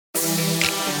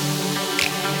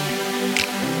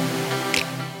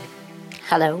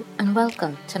Hello and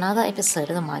welcome to another episode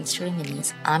of the MyndStories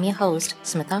Minis. I'm your host,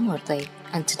 Smitha Murthy,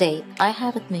 and today I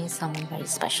have with me someone very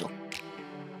special.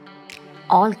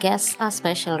 All guests are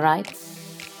special, right?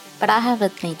 But I have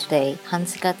with me today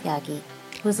Hansika Tyagi,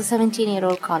 who is a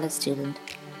 17-year-old college student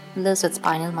who lives with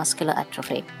spinal muscular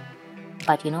atrophy.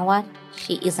 But you know what?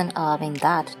 She isn't allowing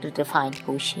that to define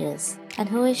who she is. And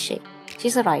who is she?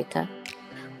 She's a writer,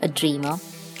 a dreamer,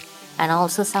 and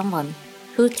also someone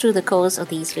who, through the course of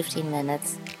these 15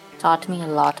 minutes, taught me a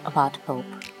lot about hope.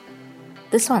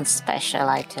 This one's special,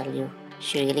 I tell you.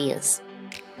 She really is.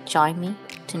 Join me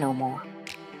to know more.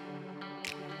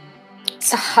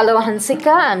 So, hello, Hansika.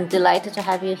 I'm delighted to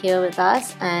have you here with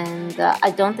us. And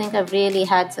I don't think I've really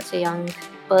had such a young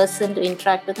person to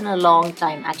interact with in a long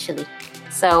time, actually.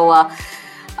 So,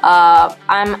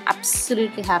 I'm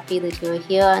absolutely happy that you're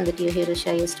here and that you're here to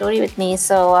share your story with me.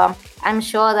 So I'm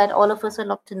sure that all of us would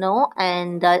love to know.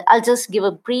 And I'll just give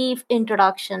a brief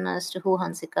introduction as to who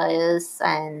Hansika is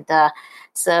and as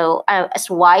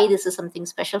to why this is something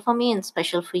special for me and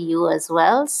special for you as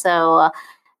well.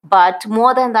 But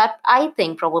more than that, I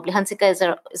think probably Hansika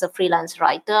is a freelance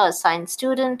writer, a science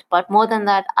student. But more than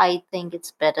that, I think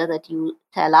it's better that you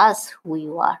tell us who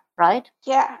you are, right?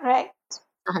 Yeah, right.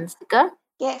 Hansika?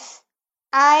 Yes.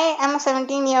 I am a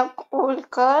 17-year-old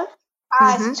girl, a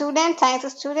science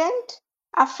student,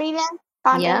 a freelance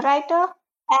content writer,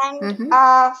 and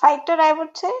a fighter, I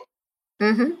would say.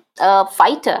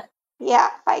 Fighter. Yeah,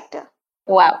 fighter.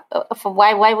 Wow.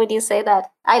 Why would you say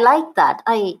that? I like that.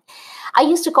 I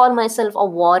used to call myself a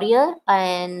warrior,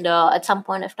 and at some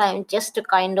point of time, just to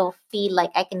kind of feel like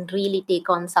I can really take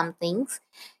on some things.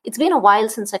 It's been a while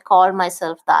since I called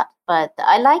myself that, but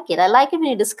I like it. I like it when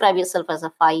you describe yourself as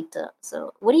a fighter.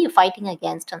 So, what are you fighting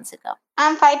against, Hansika?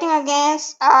 I'm fighting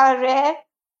against a rare,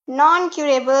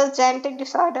 non-curable genetic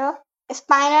disorder,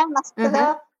 spinal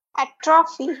muscular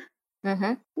atrophy.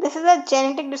 This is a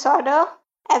genetic disorder,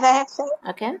 as I have said.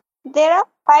 Okay. There are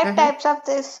 5 types of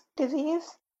this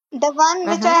disease. The one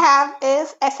which I have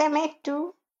is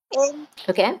SMA2.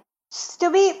 Okay.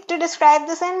 To describe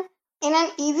this in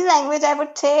an easy language, I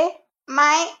would say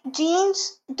my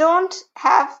genes don't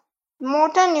have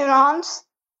motor neurons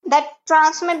that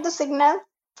transmit the signal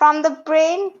from the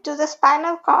brain to the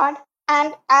spinal cord,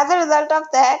 and as a result of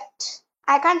that,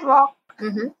 I can't walk.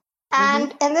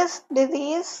 And in this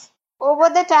disease, over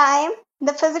the time,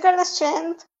 the physical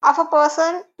strength of a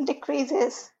person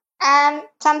decreases. And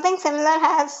something similar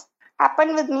has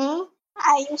happened with me.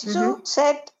 I used to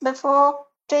sit before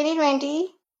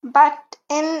 2020, but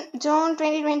in June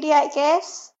 2020, I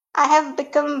guess, I have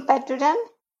become bedridden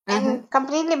and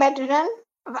completely bedridden.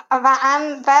 While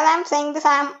I'm saying this,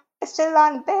 I'm still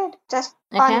on bed, just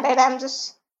on bed. I'm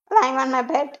just lying on my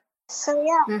bed. So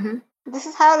yeah, this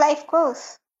is how life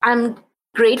goes. I'm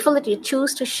grateful that you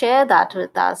choose to share that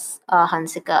with us,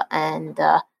 Hansika. And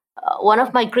one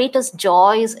of my greatest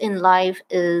joys in life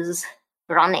is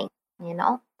running,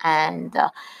 and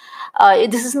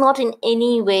this is not in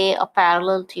any way a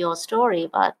parallel to your story,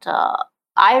 but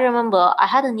I remember I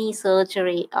had a knee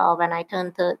surgery when I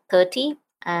turned 30,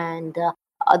 and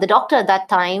the doctor at that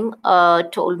time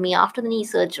told me after the knee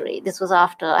surgery, this was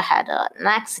after I had an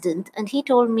accident, and he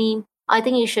told me, I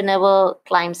think you should never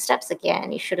climb steps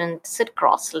again. You shouldn't sit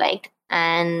cross-legged.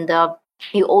 And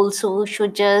you also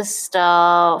should just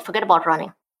forget about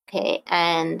running. Okay.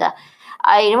 And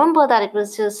I remember that it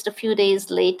was just a few days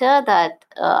later that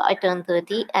I turned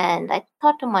 30. And I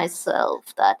thought to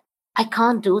myself that I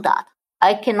can't do that.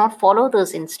 I cannot follow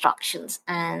those instructions.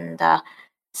 And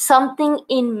something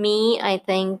in me, I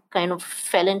think, kind of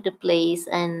fell into place.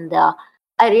 And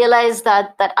I realized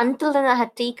that until then I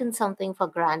had taken something for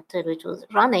granted, which was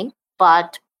running.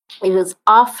 But it was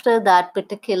after that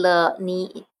particular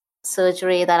knee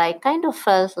surgery that I kind of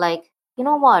felt like, you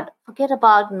know what, forget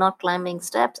about not climbing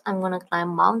steps. I'm going to climb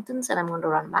mountains and I'm going to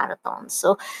run marathons.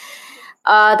 So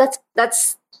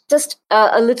that's just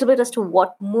a little bit as to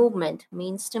what movement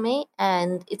means to me.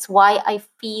 And it's why I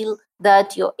feel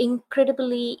that you're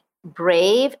incredibly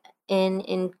brave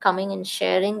in coming and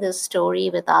sharing this story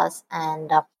with us.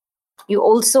 And you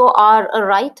also are a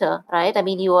writer, right? I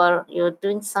mean, you're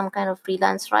doing some kind of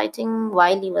freelance writing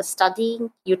while you were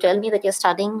studying. You tell me that you're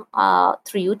studying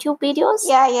through YouTube videos.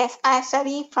 Yes, I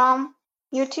study from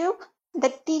YouTube.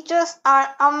 The teachers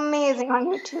are amazing on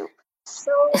YouTube.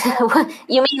 So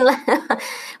you mean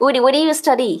what do you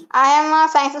study? I am a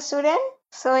science student.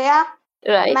 So yeah,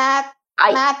 right.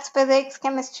 Maths, physics,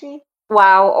 chemistry.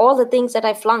 Wow, all the things that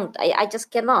I flunked, I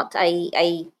just cannot.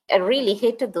 I really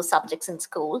hated those subjects in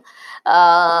school.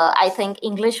 I think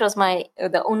English was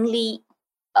the only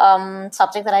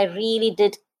subject that I really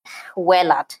did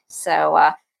well at.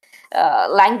 So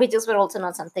languages were also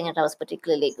not something that I was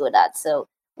particularly good at. So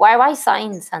why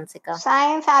science, Hansika?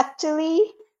 Science,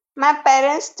 actually, my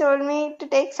parents told me to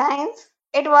take science.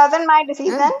 It wasn't my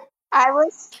decision. Mm. I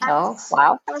was, I Oh, was,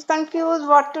 wow. I was confused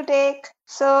what to take.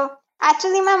 So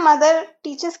actually, my mother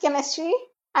teaches chemistry,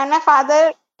 and my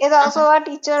father is Mm-hmm. also a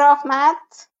teacher of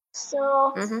maths.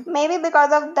 So Mm-hmm. maybe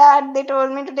because of that, they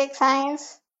told me to take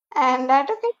science, and I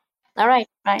took it. All right,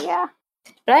 right. Yeah,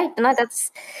 Right. No,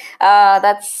 that's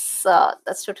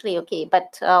totally okay.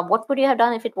 But what would you have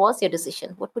done if it was your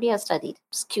decision? What would you have studied?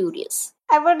 Just curious.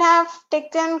 I would have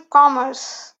taken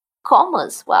commerce.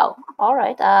 Commerce. Wow. All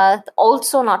right.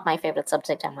 Also not my favorite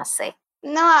subject, I must say.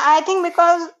 No, I think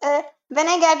because when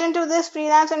I get into this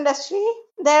freelance industry,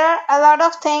 there are a lot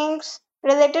of things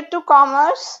related to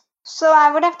commerce. So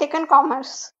I would have taken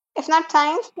commerce. If not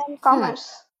science, then Hmm.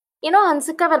 commerce.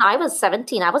 Hansika, when I was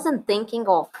 17, I wasn't thinking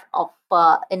of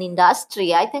an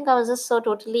industry. I think I was just so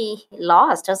totally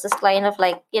lost. I was just kind of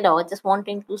like, just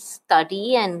wanting to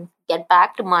study and get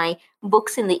back to my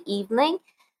books in the evening.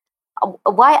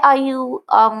 Why are you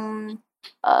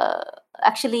uh,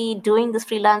 actually doing this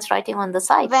freelance writing on the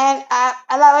side? When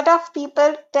a lot of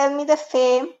people tell me the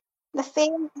same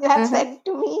you have Mm-hmm. said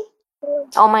to me. So,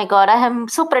 Oh my God, I am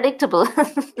so predictable.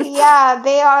 yeah,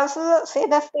 they also say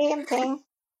the same thing.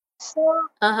 So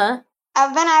Uh-huh.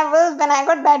 when I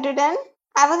got bedridden,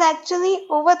 I was actually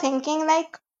overthinking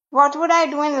like what would I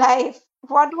do in life?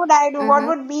 What would I do? What Mm-hmm.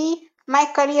 would be my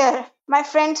career? My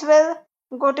friends will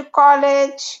go to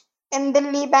college in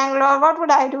Delhi, Bangalore. What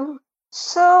would I do?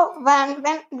 So when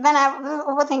I was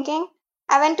overthinking,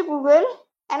 I went to Google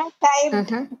and I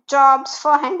typed Mm-hmm. jobs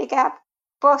for handicapped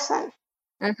person.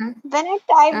 Mm-hmm. When I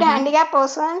typed Mm-hmm. handicapped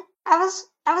person, I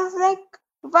was like,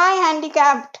 why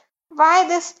handicapped? Why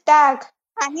this tag?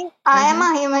 I mean, I am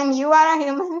Mm-hmm. a human, you are a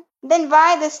human. Then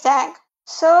why this tag?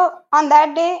 So on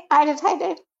that day, I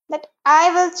decided that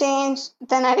I will change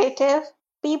the narrative.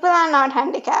 People are not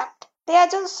handicapped. They are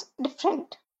just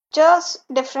different. Just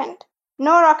different.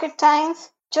 No rocket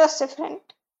science, just different.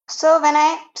 So when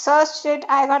I searched it,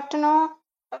 I got to know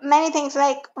many things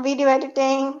like video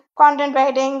editing, content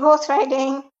writing,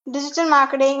 ghostwriting, digital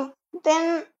marketing.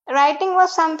 Then writing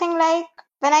was something like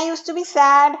when I used to be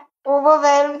sad,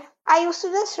 overwhelmed, I used to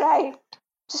just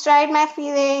write my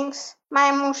feelings, my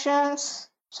emotions.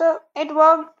 So it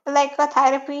worked like a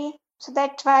therapy. So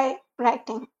that's why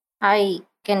writing. I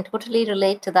can totally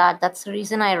relate to that. That's the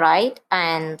reason I write.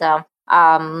 And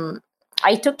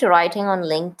I took to writing on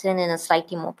LinkedIn in a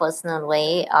slightly more personal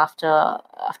way after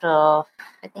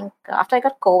I think after I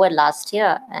got COVID last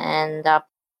year. And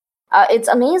it's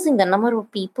amazing the number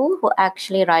of people who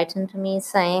actually write into me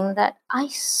saying that I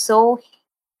so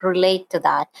relate to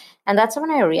that. And that's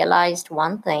when I realized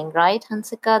one thing, right,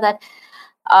 Hansika, that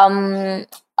um,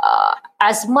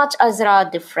 as much as there are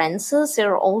differences,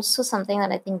 there are also something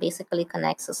that I think basically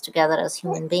connects us together as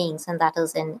human beings, and that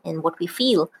is in what we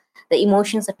feel, the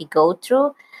emotions that we go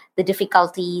through, the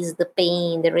difficulties, the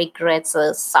pain, the regrets,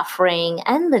 the suffering,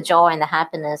 and the joy and the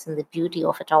happiness and the beauty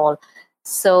of it all.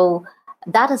 So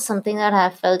that is something that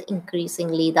I've felt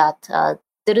increasingly, that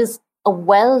there is a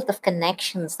wealth of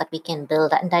connections that we can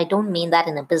build. And I don't mean that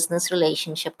in a business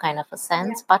relationship kind of a Yeah.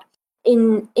 sense, but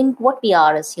in what we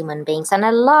are as human beings. And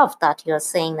I love that you're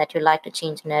saying that you like to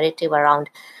change the narrative around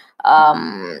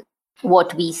um,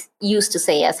 what we used to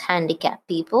say as handicapped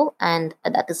people, and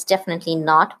that is definitely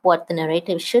not what the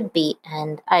narrative should be.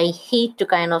 And I hate to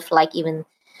kind of like even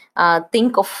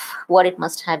think of what it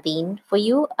must have been for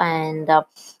you. And but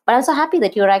I'm so happy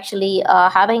that you're actually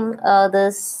having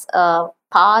this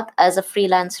path as a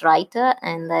freelance writer,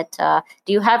 and that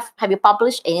do you have you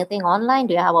published anything online?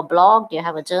 Do you have a blog? Do you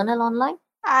have a journal online?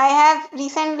 I have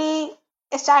recently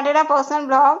started a personal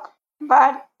blog,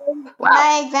 but Wow.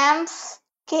 my exams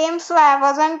came, so I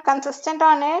wasn't consistent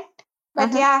on it. But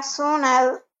Hmm. yeah, soon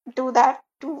I'll do that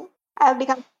too. I'll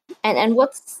become And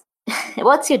what's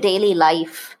what's your daily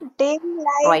life daily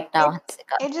life. right now,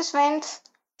 Hansika? It just went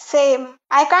same.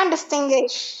 I can't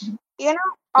distinguish. You know,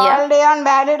 Yeah. all day on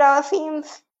bad it all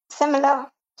seems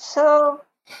similar. So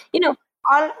You know.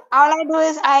 all I do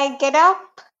is I get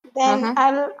up, then Hmm.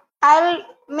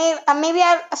 maybe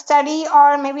I'll study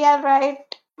or maybe I'll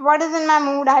write. What is in my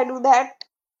mood, I do that.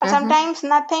 Or Hmm. sometimes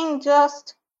nothing,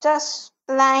 just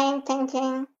lying,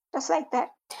 thinking, just like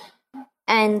that.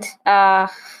 And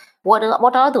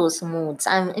what are those moods?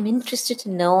 I'm interested to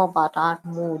know about our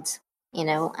moods,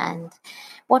 and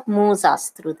what moves us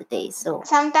through the day. So,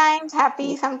 Sometimes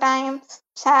happy, sometimes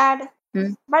sad.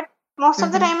 mm-hmm. But most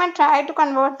of the time I try to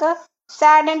convert the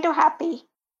sad into happy.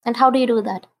 And how do you do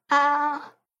that? Uh,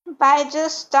 by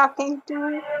just talking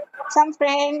to some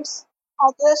friends,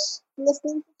 or just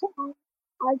listening to songs,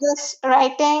 or just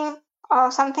writing,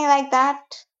 or something like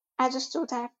that. I just do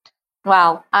that.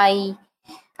 Wow, I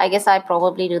guess I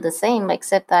probably do the same,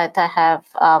 except that I have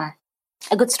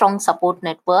a good strong support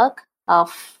network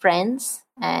of friends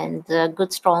and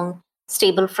good strong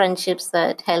stable friendships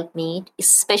that help me,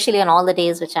 especially on all the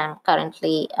days which I'm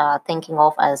currently thinking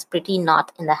of as pretty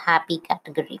not in the happy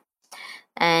category.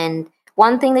 And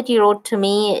one thing that you wrote to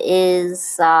me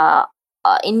is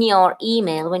in your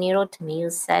email, when you wrote to me, you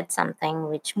said something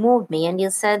which moved me, and you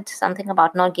said something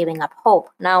about not giving up hope.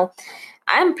 Now,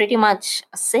 I'm pretty much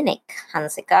a cynic,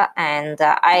 Hansika, and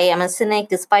I am a cynic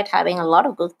despite having a lot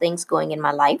of good things going in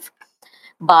my life.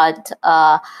 But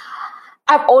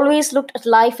I've always looked at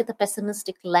life with a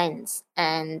pessimistic lens.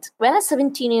 And when a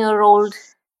 17-year-old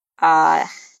uh,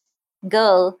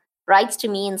 girl writes to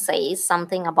me and says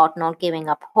something about not giving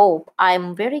up hope,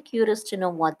 I'm very curious to know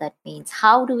what that means.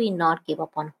 How do we not give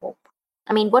up on hope?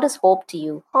 I mean, what is hope to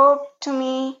you? Hope to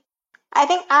me, I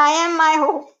think I am my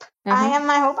hope. I Mm-hmm. am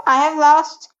my hope. I have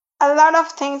lost a lot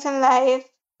of things in life.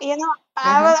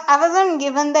 Mm-hmm. I wasn't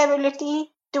given the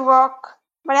ability to walk,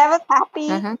 but I was happy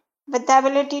Mm-hmm. with the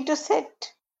ability to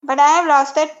sit. But I have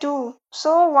lost that too.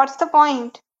 So what's the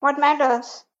point? What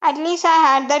matters? At least I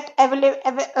had that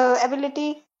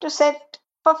ability to sit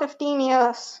for 15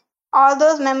 years. All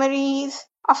those memories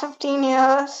of 15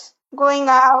 years, going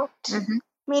out, Mm-hmm.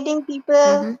 meeting people,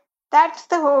 Mm-hmm. that's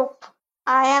the hope.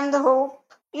 I am the hope.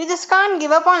 You just can't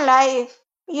give up on life.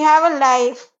 You have a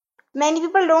life. Many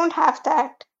people don't have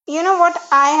that. You know what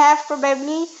I have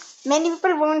probably? Many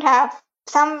people won't have.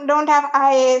 Some don't have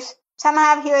eyes. Some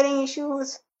have hearing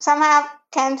issues. Some have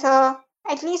cancer.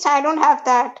 At least I don't have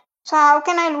that. So how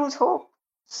can I lose hope?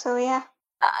 So yeah.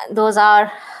 Those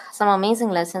are some amazing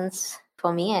lessons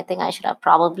for me. I think I should have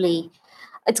probably.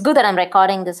 It's good that I'm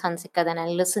recording this, Hansika. Then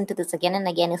I'll listen to this again and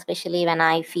again, especially when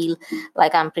I feel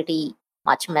like I'm pretty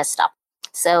much messed up.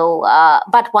 So,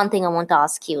 but one thing I want to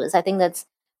ask you is I think that's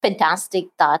fantastic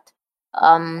that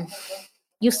um,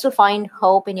 you still find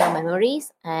hope in your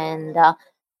memories. And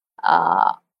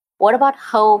uh, what about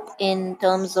hope in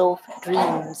terms of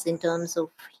dreams, in terms of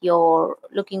your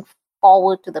looking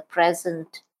forward to the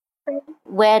present?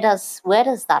 Where does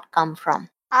that come from?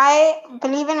 I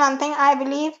believe in one thing. I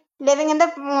believe living in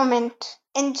the moment.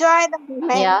 Enjoy the Yeah,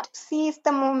 moment. Seize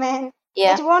the moment.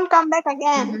 yeah. It won't come back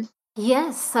again. Mm-hmm.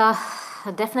 Yes,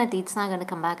 definitely it's not going to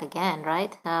come back again,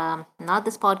 right? Not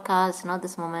this podcast, not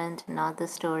this moment, not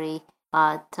this story,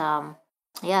 but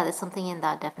yeah, there's something in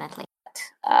that definitely.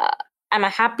 uh, I'm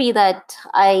happy that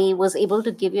I was able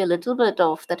to give you a little bit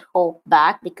of that hope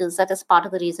back, because that is part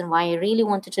of the reason why I really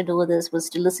wanted to do this, was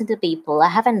to listen to people. I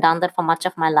haven't done that for much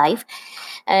of my life,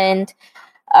 and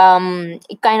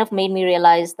it kind of made me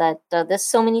realize that there's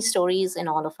so many stories in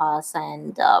all of us,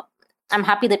 and I'm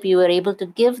happy that we were able to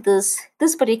give this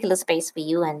particular space for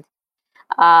you. And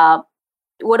uh,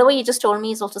 whatever you just told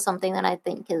me is also something that I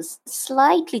think is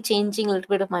slightly changing a little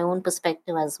bit of my own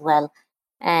perspective as well.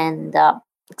 And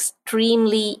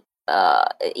extremely,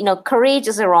 courage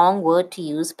is a wrong word to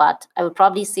use, but I would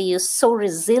probably say you're so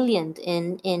resilient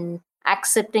in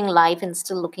accepting life and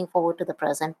still looking forward to the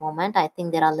present moment. I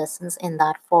think there are lessons in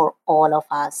that for all of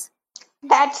us.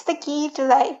 That's the key to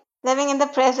life. Living in the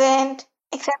present,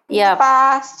 accepting the Yeah,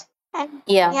 past, and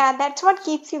yeah. yeah, that's what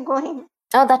keeps you going.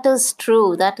 Oh, that is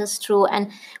true. That is true.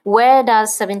 And where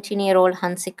does 17-year-old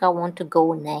Hansika want to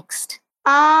go next?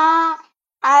 I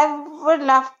would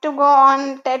love to go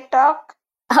on TED Talk.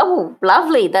 Oh,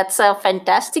 lovely. That's a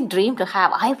fantastic dream to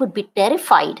have. I would be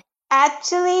terrified.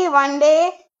 Actually, one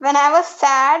day when I was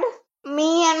sad,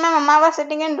 me and my mama were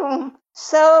sitting in room.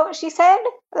 So she said,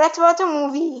 "Let's watch a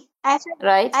movie."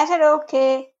 Right? I said,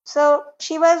 "Okay." So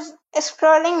she was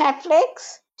scrolling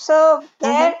Netflix. So Mm-hmm.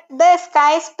 there, the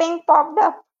Sky's Pink popped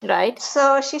up. Right?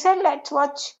 So she said, "Let's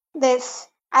watch this."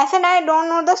 I said, "I don't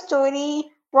know the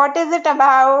story. What is it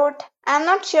about? I'm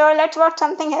not sure. Let's watch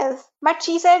something else." But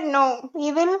she said, "No,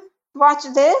 we will watch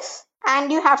this,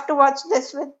 and you have to watch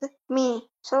this with me."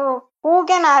 So who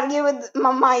can argue with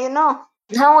Mama, you know?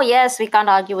 No, yes, we can't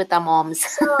argue with our moms.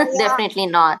 So yeah. Definitely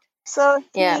not. So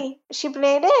Yeah. she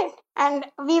played it, and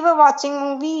we were watching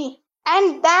movie,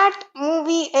 and that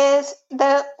movie is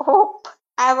the hope.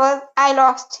 I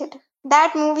lost it.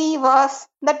 That movie was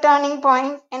the turning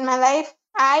point in my life.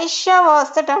 Aisha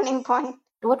was the turning point.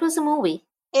 What was the movie?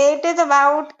 It is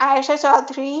about Aisha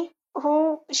Chaudhary,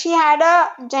 who she had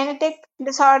a genetic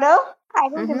disorder. I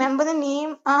don't Mm-hmm. remember the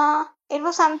name. It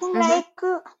was something Mm-hmm. like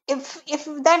if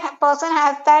that person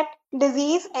has that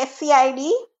disease,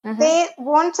 SCID, Mm-hmm. they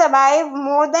won't survive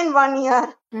more than 1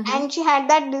 year. and she had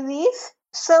that disease.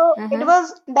 So it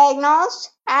was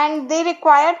diagnosed, and they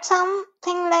required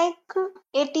something like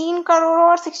 18 crore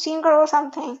or 16 crore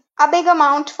something, a big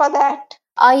amount for that.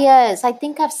 Ah, yes, I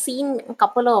think I've seen a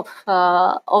couple of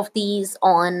these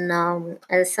on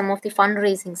some of the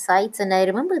fundraising sites, and I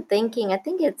remember thinking, I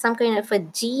think it's some kind of a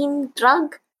gene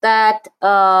drug that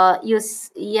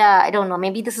yeah, I don't know,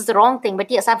 maybe this is the wrong thing, but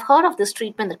yes, I've heard of this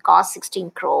treatment that costs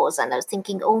 16 crores, and I was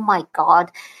thinking, oh my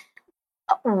God,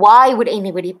 why would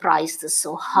anybody price this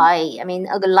so high? I mean,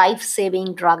 a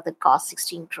life-saving drug that costs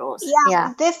 16 crores. Yeah,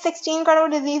 Yeah. this 16 crore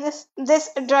disease this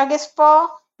drug is for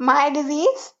my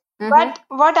disease, Mm-hmm. but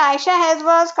what Aisha has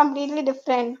was completely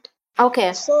different.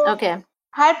 Okay. So Okay.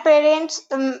 her parents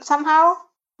somehow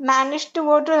managed to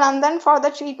go to London for the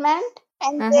treatment,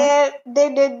 and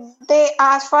Mm-hmm. they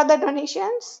asked for the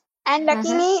donations, and Mm-hmm.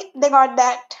 luckily they got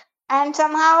that, and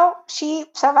somehow she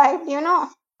survived,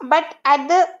 But at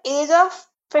the age of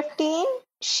 15,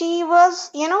 she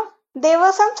was, there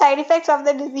were some side effects of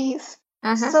the disease.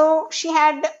 Mm-hmm. So she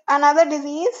had another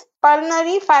disease,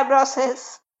 pulmonary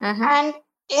fibrosis, Mm-hmm. and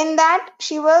in that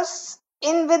she was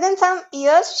in within some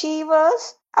years she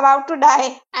was about to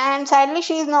die, and sadly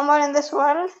she is no more in this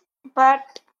world.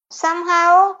 But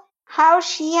somehow how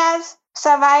she has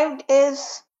survived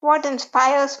is what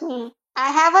inspires me.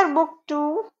 I have her book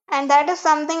too, and that is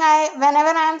something I whenever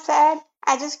I'm sad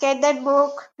I just get that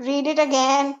book, read it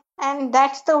again, and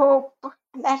that's the hope.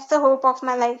 That's the hope of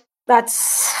my life.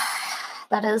 That's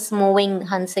that is moving,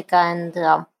 Hansika,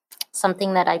 and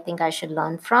something that I think I should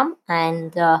learn from.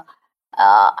 And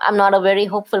I'm not a very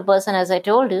hopeful person, as I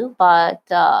told you, but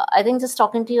I think just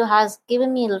talking to you has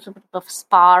given me a little bit of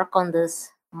spark on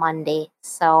this Monday.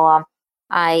 So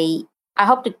I I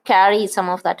hope to carry some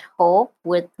of that hope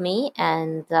with me,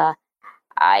 and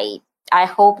I I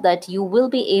hope that you will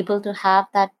be able to have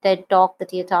that TED talk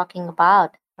that you're talking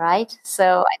about, right?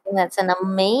 So I think that's an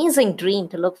amazing dream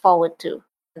to look forward to.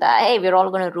 And, hey, we're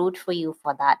all going to root for you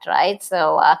for that, right?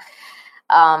 So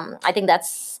I think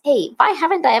that's, hey, why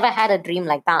haven't I ever had a dream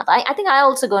like that? I think I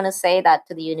also going to say that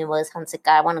to the universe, Hansika.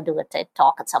 I want to do a TED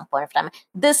talk at some point of time.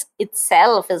 This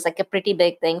itself is like a pretty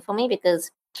big thing for me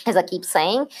because, as I keep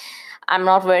saying, I'm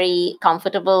not very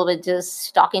comfortable with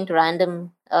just talking to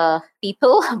random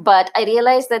people, but I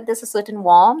realize that there's a certain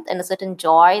warmth and a certain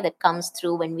joy that comes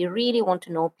through when we really want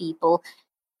to know people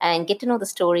and get to know the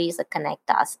stories that connect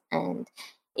us. And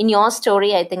in your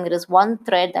story, I think there is one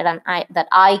thread that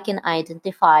I can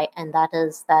identify, and that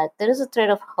is that there is a thread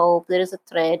of hope, there is a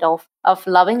thread of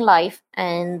loving life,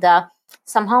 and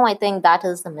somehow I think that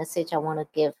is the message I want to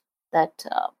give. That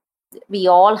we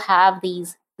all have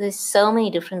there's so many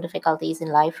different difficulties in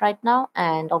life right now,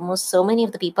 and almost so many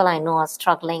of the people I know are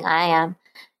struggling. I am,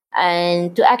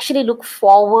 and to actually look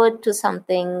forward to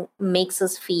something makes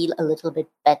us feel a little bit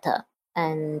better,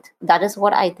 and that is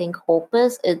what I think hope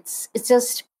is. It's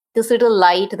just this little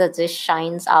light that just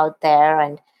shines out there,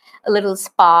 and a little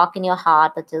spark in your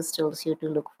heart that just tells you to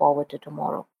look forward to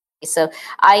tomorrow. So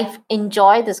I've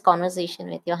enjoyed this conversation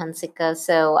with you, Hansika.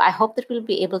 So I hope that we'll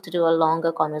be able to do a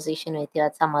longer conversation with you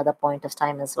at some other point of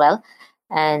time as well.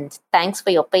 And thanks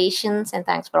for your patience and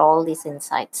thanks for all these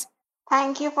insights.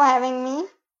 Thank you for having me.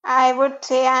 I would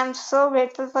say I'm so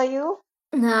grateful for you.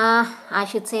 Nah, I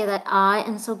should say that I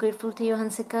am so grateful to you,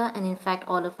 Hansika. And in fact,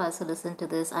 all of us who listen to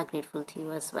this are grateful to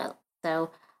you as well.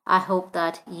 So I hope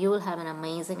that you will have an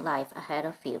amazing life ahead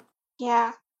of you.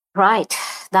 Yeah. Right.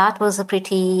 That was a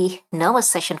pretty nervous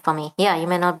session for me. Yeah, you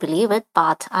may not believe it,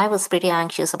 but I was pretty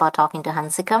anxious about talking to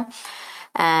Hansika.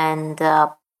 And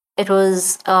it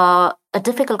was a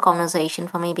difficult conversation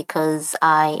for me because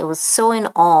I was so in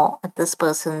awe at this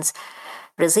person's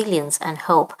resilience and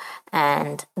hope.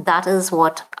 And that is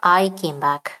what I came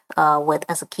back with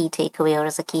as a key takeaway or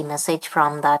as a key message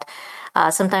from that.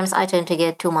 Sometimes I tend to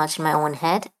get too much in my own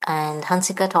head, and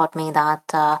Hansika taught me that.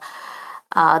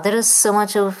 There is so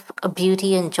much of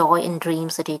beauty and joy in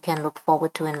dreams that you can look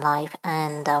forward to in life,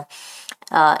 and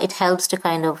it helps to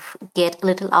kind of get a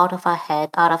little out of our head,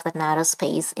 out of that narrow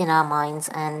space in our minds,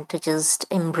 and to just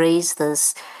embrace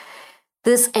this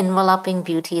enveloping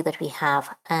beauty that we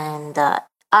have. And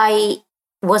I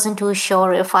wasn't too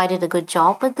sure if I did a good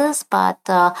job with this, but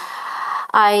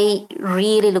I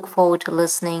really look forward to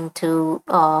listening to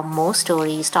more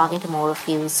stories, talking to more of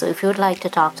you. So if you would like to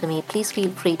talk to me, please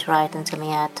feel free to write into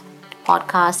me at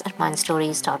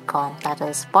podcast@mindstories.com. That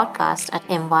is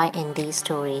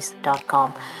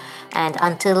podcast@myndstories.com. And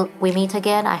until we meet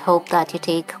again, I hope that you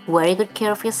take very good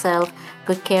care of yourself,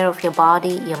 good care of your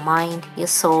body, your mind, your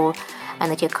soul,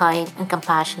 and that you're kind and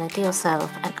compassionate to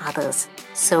yourself and others.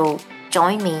 So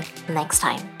join me next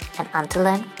time. And until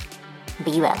then,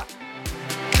 be well.